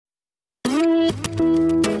Welcome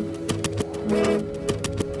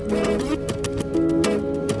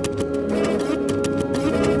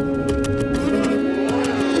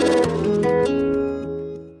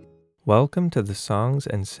to the Songs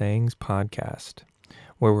and Sayings podcast,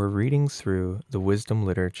 where we're reading through the wisdom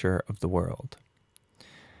literature of the world.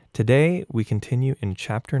 Today, we continue in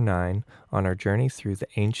chapter 9 on our journey through the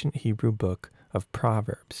ancient Hebrew book of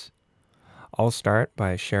Proverbs. I'll start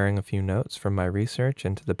by sharing a few notes from my research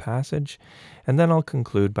into the passage, and then I'll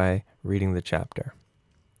conclude by reading the chapter.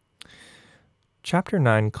 Chapter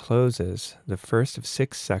 9 closes the first of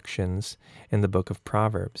 6 sections in the book of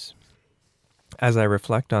Proverbs. As I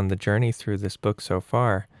reflect on the journey through this book so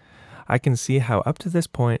far, I can see how up to this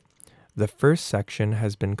point, the first section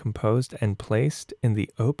has been composed and placed in the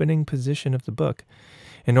opening position of the book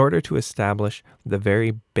in order to establish the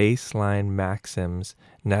very baseline maxims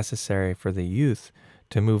necessary for the youth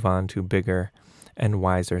to move on to bigger and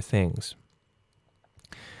wiser things.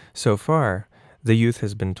 So far, the youth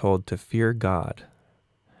has been told to fear God,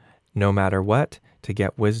 no matter what, to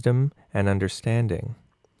get wisdom and understanding,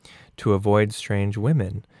 to avoid strange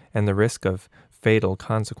women and the risk of fatal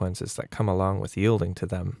consequences that come along with yielding to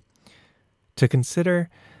them, to consider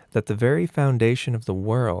that the very foundation of the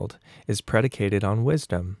world is predicated on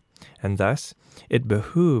wisdom, and thus it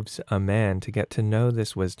behooves a man to get to know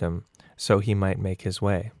this wisdom so he might make his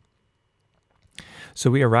way.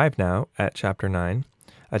 So we arrive now at chapter 9,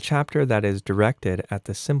 a chapter that is directed at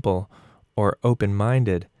the simple or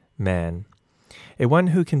open-minded man, a one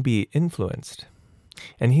who can be influenced.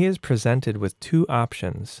 And he is presented with 2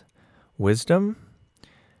 options, wisdom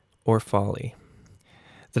or folly.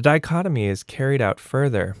 The dichotomy is carried out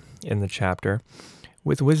further in the chapter,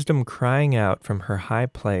 with wisdom crying out from her high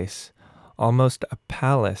place, almost a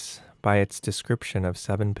palace by its description of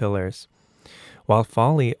 7 pillars, while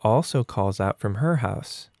folly also calls out from her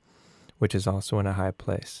house, which is also in a high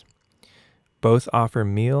place. Both offer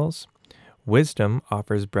meals. Wisdom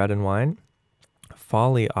offers bread and wine.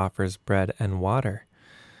 Folly offers bread and water.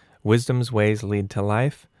 Wisdom's ways lead to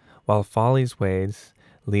life, while folly's ways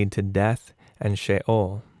lead to death and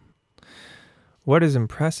Sheol. What is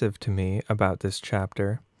impressive to me about this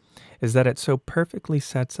chapter is that it so perfectly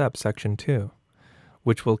sets up section 2,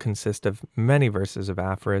 which will consist of many verses of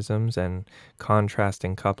aphorisms and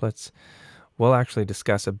contrasting couplets. We'll actually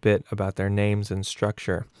discuss a bit about their names and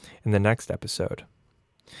structure in the next episode.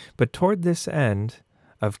 But toward this end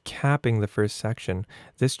of capping the first section,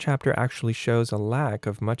 this chapter actually shows a lack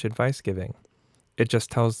of much advice giving. It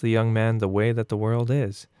just tells the young man the way that the world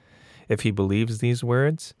is. If he believes these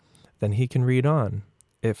words, then he can read on.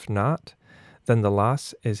 If not, then the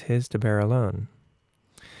loss is his to bear alone.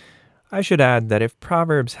 I should add that if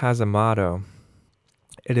Proverbs has a motto,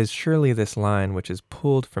 it is surely this line which is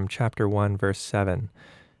pulled from chapter 1, verse 7,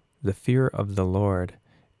 "The fear of the Lord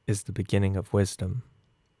is the beginning of wisdom."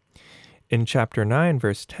 In chapter 9,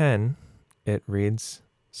 verse 10, it reads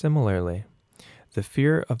similarly, "The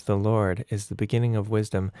fear of the Lord is the beginning of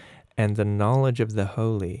wisdom, and the knowledge of the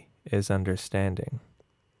holy is understanding."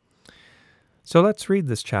 So let's read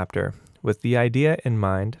this chapter with the idea in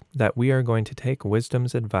mind that we are going to take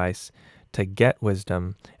wisdom's advice to get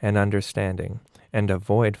wisdom and understanding and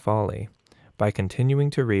avoid folly by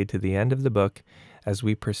continuing to read to the end of the book as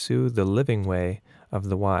we pursue the living way of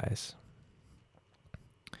the wise.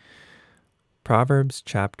 Proverbs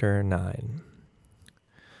chapter 9.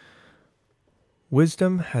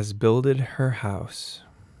 Wisdom has builded her house.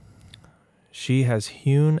 She has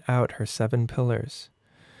hewn out her 7 pillars.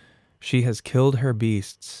 She has killed her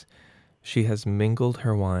beasts. She has mingled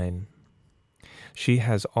her wine. She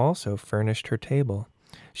has also furnished her table.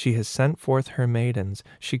 She has sent forth her maidens.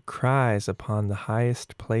 She cries upon the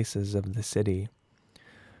highest places of the city.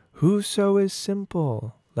 "Whoso is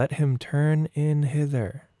simple, let him turn in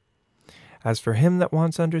hither. As for him that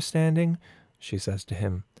wants understanding," she says to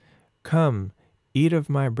him, "come, eat of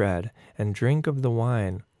my bread, and drink of the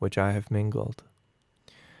wine which I have mingled.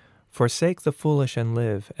 Forsake the foolish and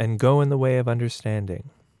live, and go in the way of understanding.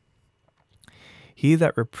 He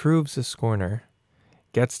that reproves a scorner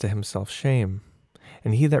gets to himself shame,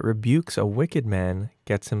 and he that rebukes a wicked man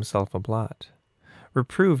gets himself a blot.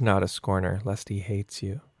 Reprove not a scorner, lest he hates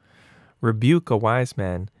you. Rebuke a wise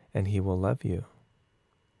man, and he will love you.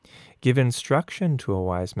 Give instruction to a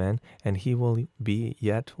wise man, and he will be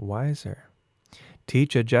yet wiser.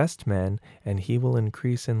 Teach a just man, and he will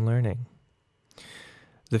increase in learning.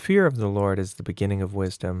 The fear of the Lord is the beginning of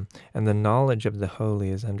wisdom, and the knowledge of the holy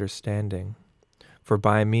is understanding. For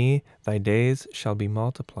by me thy days shall be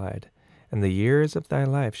multiplied, and the years of thy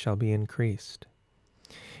life shall be increased.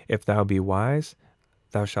 If thou be wise,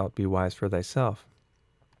 thou shalt be wise for thyself.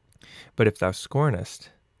 But if thou scornest,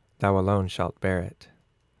 thou alone shalt bear it.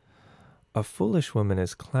 A foolish woman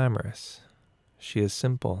is clamorous. She is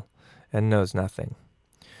simple and knows nothing.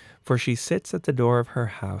 For she sits at the door of her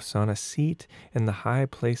house on a seat in the high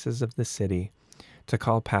places of the city to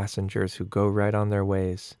call passengers who go right on their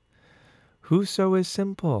ways. Whoso is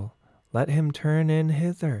simple, let him turn in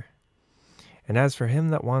hither. And as for him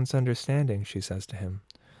that wants understanding, she says to him,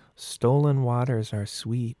 stolen waters are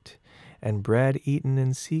sweet, and bread eaten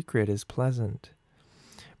in secret is pleasant.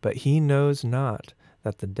 But he knows not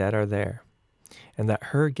that the dead are there, and that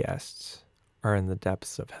her guests are in the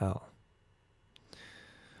depths of hell.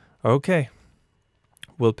 Okay,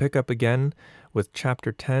 we'll pick up again with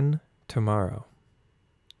chapter 10 tomorrow.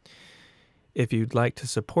 If you'd like to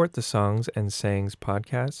support the Songs and Sayings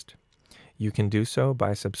podcast, you can do so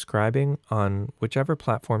by subscribing on whichever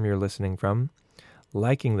platform you're listening from,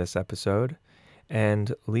 liking this episode,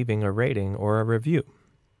 and leaving a rating or a review.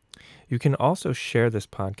 You can also share this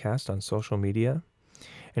podcast on social media,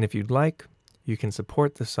 and if you'd like, you can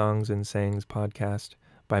support the Songs and Sayings podcast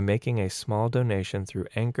by making a small donation through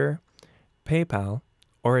Anchor, PayPal,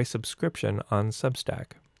 or a subscription on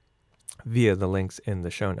Substack via the links in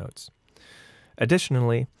the show notes.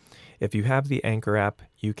 Additionally, if you have the Anchor app,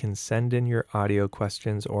 you can send in your audio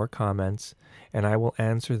questions or comments, and I will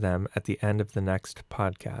answer them at the end of the next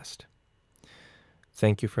podcast.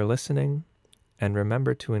 Thank you for listening, and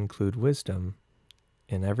remember to include wisdom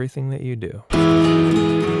in everything that you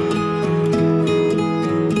do.